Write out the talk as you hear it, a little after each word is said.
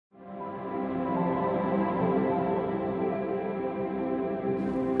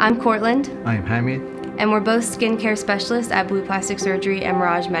I'm Cortland. I'm Hamid. And we're both skincare specialists at Blue Plastic Surgery and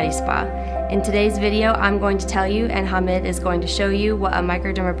Mirage Medi Spa. In today's video, I'm going to tell you and Hamid is going to show you what a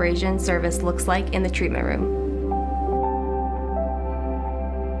microdermabrasion service looks like in the treatment room.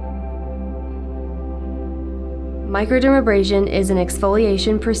 Microdermabrasion is an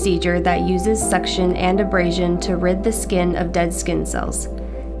exfoliation procedure that uses suction and abrasion to rid the skin of dead skin cells.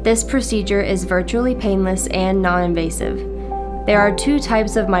 This procedure is virtually painless and non-invasive. There are two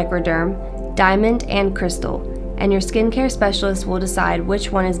types of microderm, diamond and crystal, and your skincare specialist will decide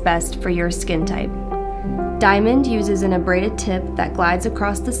which one is best for your skin type. Diamond uses an abraded tip that glides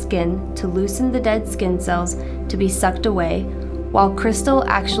across the skin to loosen the dead skin cells to be sucked away, while crystal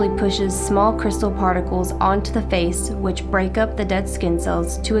actually pushes small crystal particles onto the face which break up the dead skin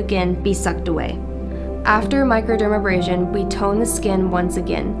cells to again be sucked away. After microdermabrasion, we tone the skin once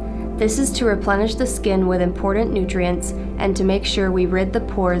again. This is to replenish the skin with important nutrients and to make sure we rid the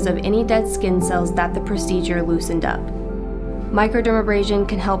pores of any dead skin cells that the procedure loosened up. Microdermabrasion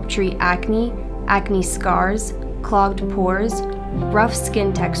can help treat acne, acne scars, clogged pores, rough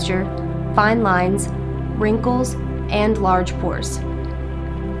skin texture, fine lines, wrinkles, and large pores.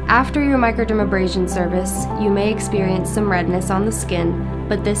 After your microdermabrasion service, you may experience some redness on the skin,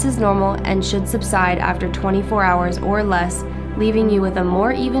 but this is normal and should subside after 24 hours or less, leaving you with a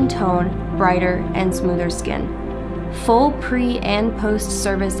more even tone, brighter, and smoother skin. Full pre- and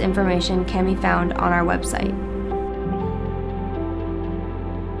post-service information can be found on our website.